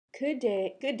Good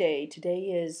day, good day. Today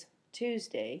is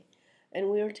Tuesday,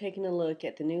 and we are taking a look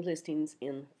at the new listings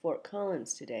in Fort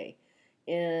Collins today.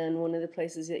 And one of the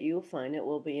places that you will find it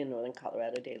will be in Northern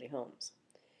Colorado Daily Homes.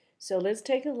 So let's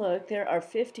take a look. There are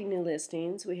 50 new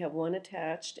listings. We have one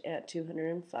attached at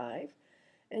 205,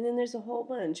 and then there's a whole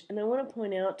bunch. And I want to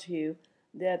point out to you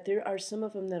that there are some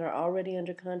of them that are already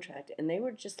under contract, and they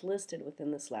were just listed within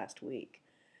this last week.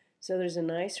 So there's a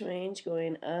nice range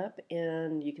going up,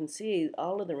 and you can see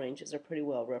all of the ranges are pretty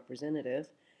well representative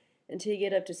until you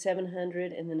get up to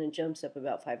 700, and then it jumps up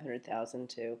about 500,000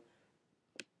 to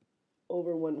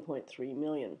over 1.3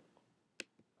 million.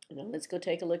 Now let's go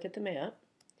take a look at the map,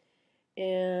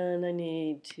 and I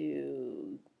need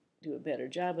to do a better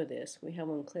job of this. We have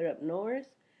one clear up north,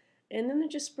 and then they're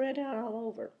just spread out all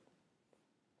over.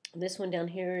 This one down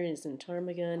here is in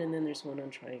Ptarmigan, and then there's one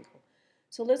on Triangle.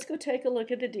 So let's go take a look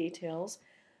at the details,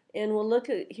 and we'll look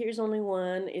at, here's only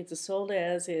one. It's a sold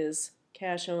as is,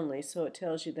 cash only, so it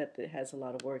tells you that it has a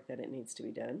lot of work that it needs to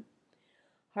be done.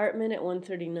 Hartman at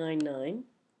 139.9.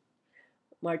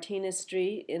 Martinez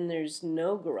Street, and there's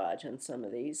no garage on some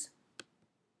of these,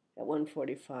 at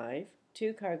 145.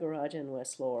 Two-car garage in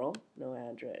West Laurel, no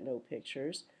address, no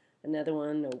pictures. Another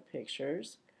one, no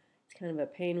pictures. It's kind of a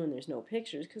pain when there's no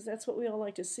pictures, because that's what we all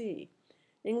like to see.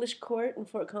 English Court in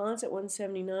Fort Collins at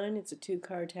 179. It's a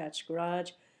two-car attached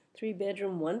garage,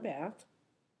 3-bedroom, 1-bath.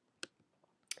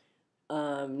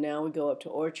 Now we go up to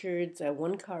Orchards, a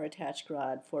 1-car attached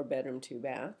garage, 4-bedroom,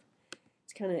 2-bath.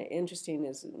 It's kind of interesting.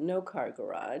 Is no-car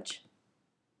garage,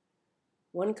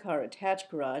 1-car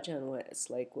attached garage on West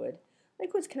Lakewood.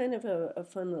 Lakewood's kind of a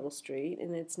fun little street,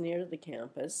 and it's near the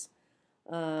campus.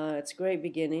 It's great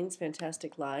beginnings,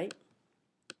 fantastic light.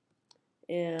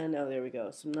 And oh, there we go,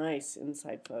 some nice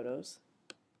inside photos.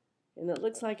 And it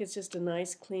looks like it's just a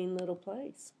nice, clean little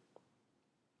place.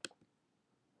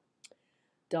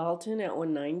 Dalton at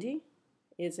 190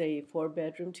 is a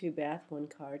 4-bedroom, 2-bath,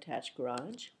 1-car attached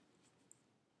garage.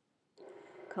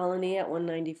 Colony at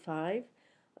 195.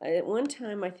 At one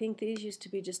time, I think these used to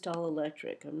be just all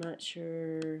electric. I'm not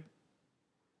sure.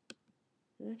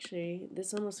 Actually,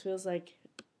 this almost feels like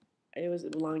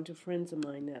it belonged to friends of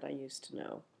mine that I used to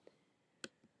know.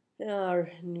 I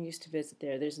used to visit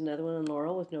there. There's another one on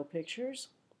Laurel with no pictures.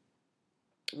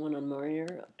 One on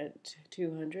Morier at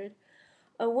 200.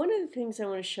 One of the things I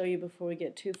want to show you before we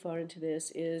get too far into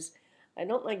this is I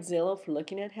don't like Zillow for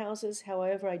looking at houses.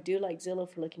 However, I do like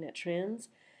Zillow for looking at trends.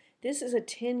 This is a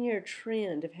 10-year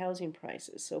trend of housing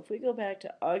prices. So if we go back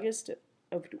to August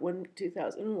of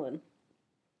 2001,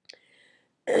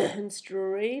 and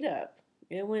straight up,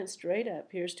 it went straight up.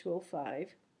 Here's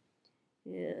 205.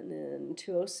 And then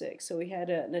 206. So we had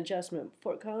an adjustment.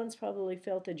 Fort Collins probably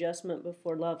felt adjustment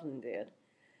before Loveland did.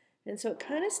 And so it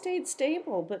kind of stayed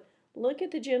stable, but look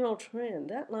at the general trend.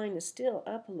 That line is still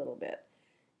up a little bit.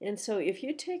 And so if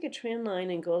you take a trend line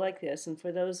and go like this, and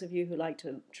for those of you who like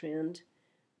to trend,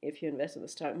 if you invest in the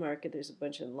stock market, there's a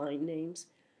bunch of line names.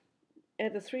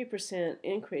 At the 3%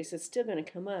 increase, it's still going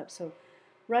to come up. So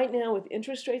right now, with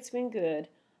interest rates being good,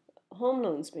 home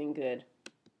loans being good,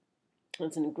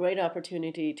 it's a great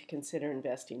opportunity to consider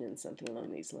investing in something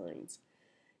along these lines.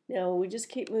 Now we just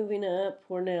keep moving up.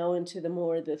 We're now into the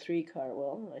 3-car.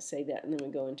 Well, I say that, and then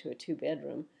we go into a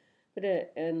 2-bedroom.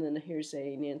 And then here's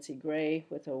a Nanci Gray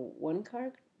with a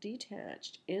 1-car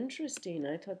detached. Interesting.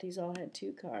 I thought these all had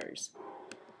 2 cars.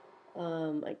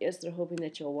 I guess they're hoping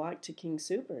that you'll walk to King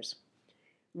Soopers.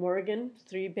 Morgan,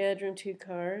 3-bedroom,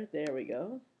 2-car. There we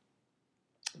go.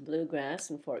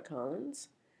 Bluegrass in Fort Collins.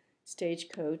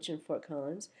 Stagecoach in Fort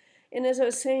Collins. And as I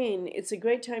was saying, it's a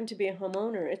great time to be a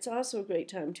homeowner. It's also a great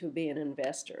time to be an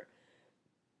investor.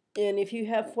 And if you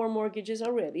have 4 mortgages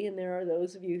already, and there are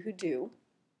those of you who do,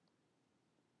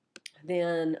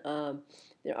 then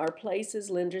there are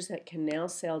places, lenders that can now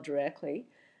sell directly,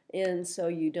 and so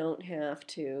you don't have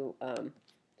to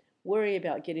worry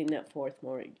about getting that 4th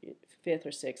mortgage, 5th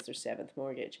or 6th or 7th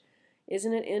mortgage.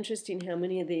 Isn't it interesting how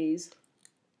many of these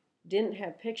didn't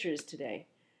have pictures today?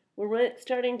 We're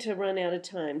starting to run out of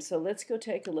time, so let's go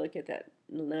take a look at that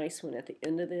nice one at the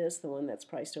end of this, the one that's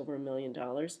priced over $1 million.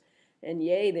 And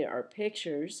yay, there are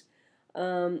pictures.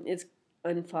 It's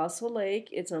on Fossil Lake.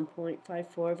 It's on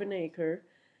 0.54 of an acre.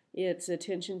 It's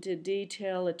attention to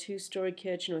detail, a 2-story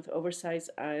kitchen with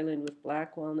oversized island with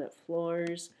black walnut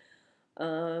floors.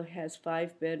 Has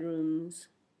 5 bedrooms.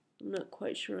 I'm not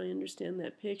quite sure I understand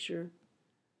that picture.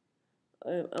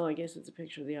 Oh, I guess it's a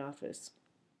picture of the office.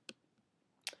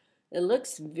 It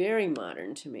looks very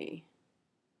modern to me.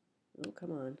 Oh,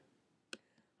 come on.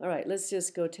 All right, let's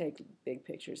just go take big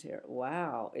pictures here.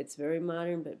 Wow, it's very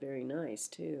modern but very nice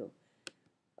too.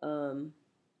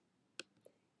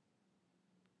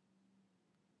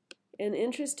 And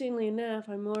interestingly enough,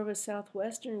 I'm more of a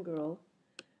southwestern girl,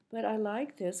 but I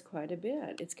like this quite a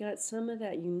bit. It's got some of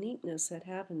that uniqueness that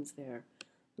happens there.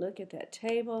 Look at that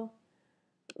table.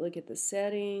 Look at the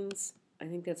settings. I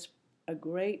think that's a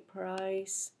great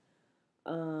price.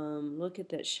 Look at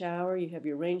that shower. You have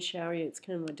your rain shower. It's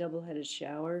kind of a double-headed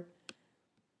shower.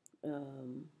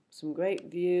 Some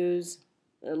great views.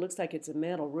 It looks like it's a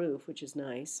metal roof, which is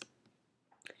nice.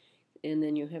 And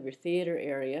then you have your theater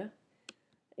area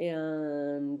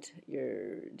and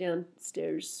your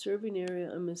downstairs serving area,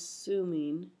 I'm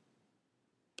assuming,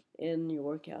 and your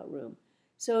workout room.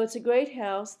 So it's a great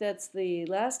house. That's the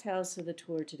last house of the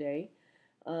tour today.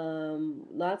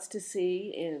 Lots to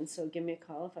see, and so give me a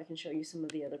call if I can show you some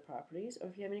of the other properties, or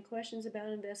if you have any questions about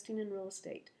investing in real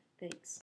estate. Thanks.